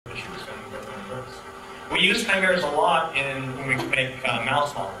use chimeras a lot when we make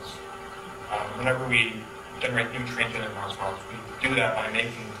mouse models. Whenever we generate new transgenic mouse models, we do that by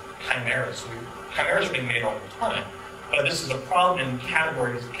making chimeras. So chimeras are being made all the time. But this is a problem in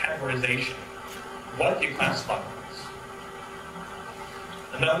categorization. What do you classify them as?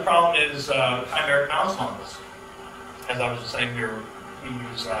 Another problem is chimeric mouse models. As I was just saying, we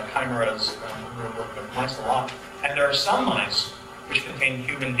use chimeras we work with mice a lot. And there are some mice which contain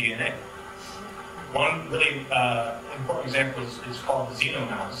human DNA. One really important example is called the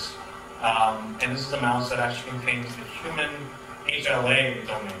xenomouse. And this is a mouse that actually contains the human HLA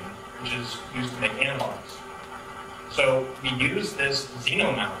domain, which is used to make antibodies. So we use this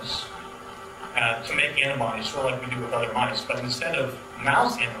xenomouse to make antibodies, sort of like we do with other mice, but instead of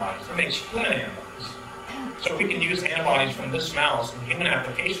mouse antibodies, it makes human antibodies. So we can use antibodies from this mouse in human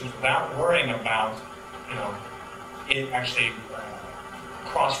applications without worrying about, it actually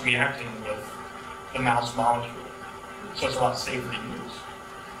cross-reacting with the mouse molecule. So it's a lot safer to use.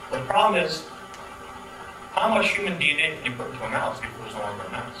 But the problem is, how much human DNA can you put into a mouse before it's no longer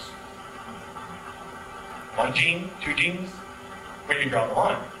a mouse? 1 gene, 2 genes? Where do you draw the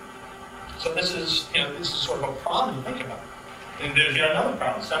line? So this is sort of a problem to think about. And there's yet another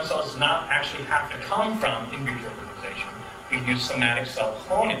problem. Stem cells does not actually have to come from in vitro fertilization. We use somatic cell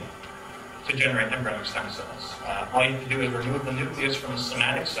cloning to generate embryonic stem cells. All you have to do is remove the nucleus from a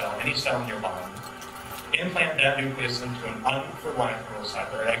somatic cell, any cell in your body, implant that nucleus into an unfertilized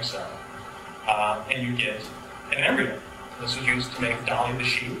oocyte or egg cell, and you get an embryo. This was used to make Dolly the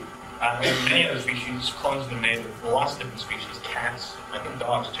sheep. Many other species, clones have been made with lots of different species, cats, I think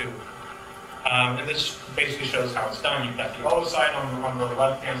dogs too. And this basically shows how it's done. You've got the oocyte on the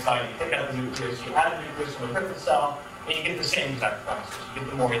left-hand side, you take out the nucleus, you add the nucleus to a different cell, and you get the same exact process. You get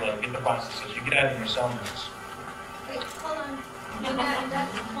the morula, you get the processes, you get out of your cell mass. Wait, hold on.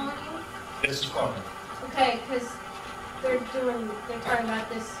 That's cloning? This is cloning. Okay, because they're talking about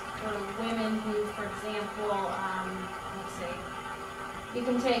this for women who, for example, let's see, you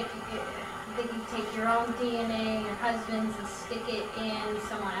can take your own DNA, your husband's, and stick it in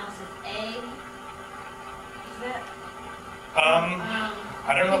someone else's egg. Is that?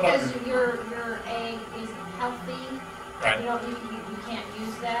 I don't know about because your egg isn't healthy. Right. You can't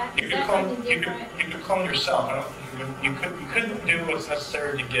use that. You could clone yourself. I don't think you couldn't do what's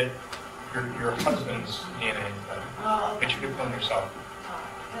necessary to get your husband's DNA, but you could clone yourself.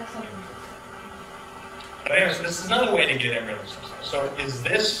 That's something. But anyways, this is another way to get embryonic stem cells. So is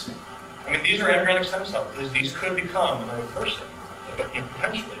this? I mean, these are embryonic stem cells. These could become another person,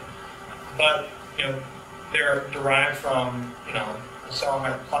 potentially. But they're derived from a cell I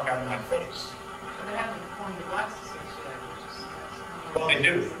might pluck out of my face. So they haven't formed the blastocysts yet. Well, they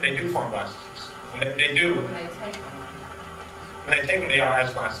do. They do form blastocysts. They do. When they take them. When they take them, they are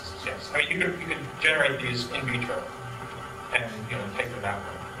as blastocysts. Yes. I mean, you could generate these in vitro and take them that way.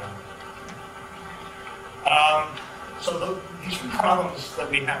 So these are problems that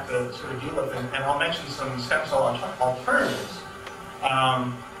we have to sort of deal with, and I'll mention some stem cell alternatives.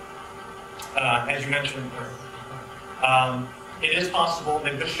 As you mentioned, it is possible,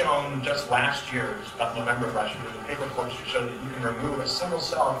 they've just shown just last year, about November of last year, there's a paper published to show that you can remove a single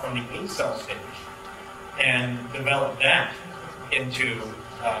cell from the 8-cell stage and develop that into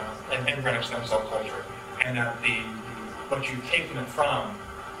an embryonic stem cell culture, and that what you've taken it from,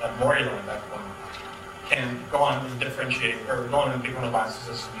 that morula at that point, can go on and differentiate, or go on and become a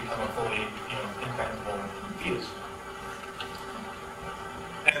blastocyst and become a fully implantable fetus.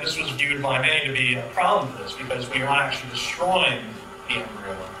 And this was viewed by many to be a problem for this, because we are not actually destroying the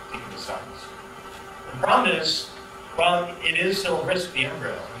embryo in the cells. The problem is, well, it is still a risk to the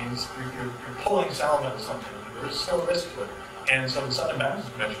embryo. I mean, you're pulling cells out of something. There's still a risk to it. And so the Southern Baptist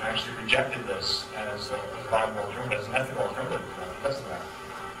Convention actually rejected this as a viable alternative, as an ethical alternative because of that.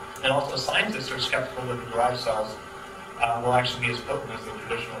 And also scientists are skeptical that the derived cells will actually be as potent as the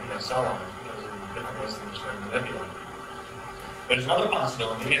traditional cell line because of the different ways in which they're manipulated. There's another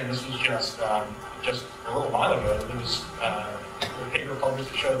possibility, and this was just a little while ago, there was a paper published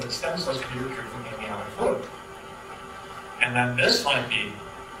to show that stem cells can be recruited from amniotic fluid. And then this might be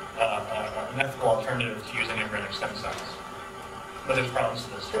an ethical alternative to using embryonic stem cells. But there's problems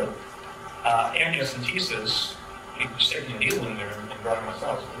with this too. Amniocentesis, you stick a needle in there and growing my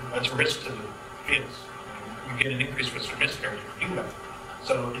cells, that's a risk to the fetus. You get an increased risk of miscarriage if you do that.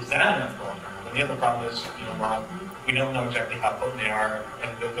 So is that an ethical alternative? And the other problem is, we don't know exactly how potent they are,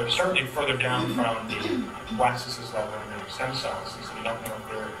 and they're certainly further down from the blastocyst level in their stem cells, and so we don't know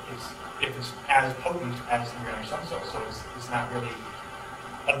if it's as potent as embryonic stem cells, so it's not really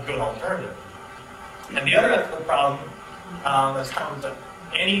a good alternative. And the other ethical problem that's common to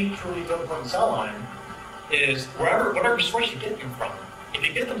any truly potent cell line is whatever source you get them from, if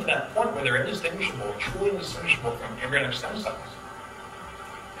you get them to that point where they're indistinguishable, truly indistinguishable from embryonic stem cells,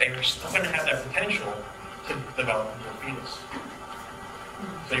 they are still going to have that potential to develop into a fetus.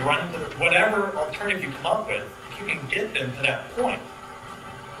 So you run into whatever alternative you come up with, if you can get them to that point,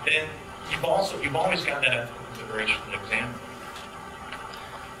 then you've always got that ethical consideration to examine.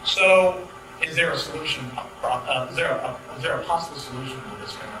 So, is there a solution? Is there a possible solution to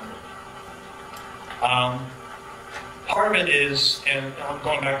this conundrum? Part of it is, and I'm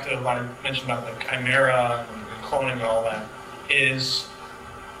going back to what I mentioned about the chimera and cloning and all that, is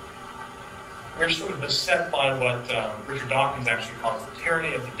we're sort of beset by what Richard Dawkins actually calls the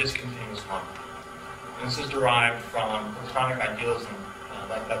tyranny of the discontinuous mind. And this is derived from Platonic idealism,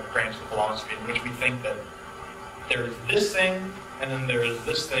 that branch of philosophy, in which we think that there is this thing, and then there is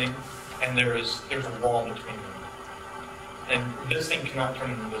this thing, and there's a wall between them. And this thing cannot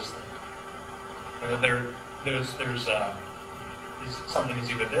turn into this thing. And there's something is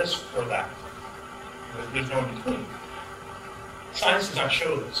either this or that. There's no in between. Science does not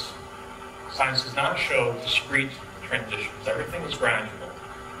show this. Science does not show discrete transitions. Everything is gradual.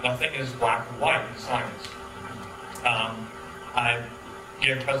 Nothing is black and white in science. I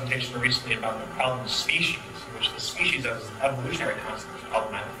gave a presentation recently about the problem of species, in which the species as an evolutionary concept is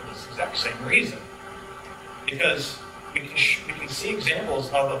problematic for this exact same reason. Because we can see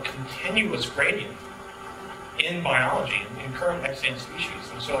examples of a continuous gradient in biology, in current extant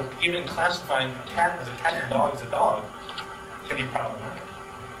species. And so even classifying a cat as a cat and a dog as a dog can be problematic.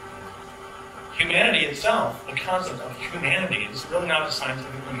 Humanity itself, the concept of humanity, is really not a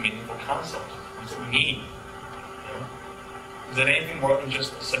scientifically meaningful concept. What does it mean? You know? Is it anything more than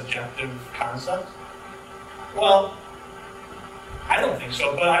just a subjective concept? Well, I don't think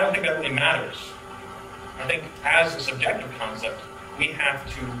so, but I don't think that really matters. I think as a subjective concept, we have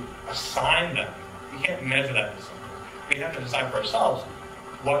to assign that. We can't measure that as something. We have to decide for ourselves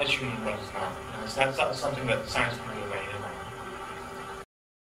what is human and what is not. And that's not something that science can really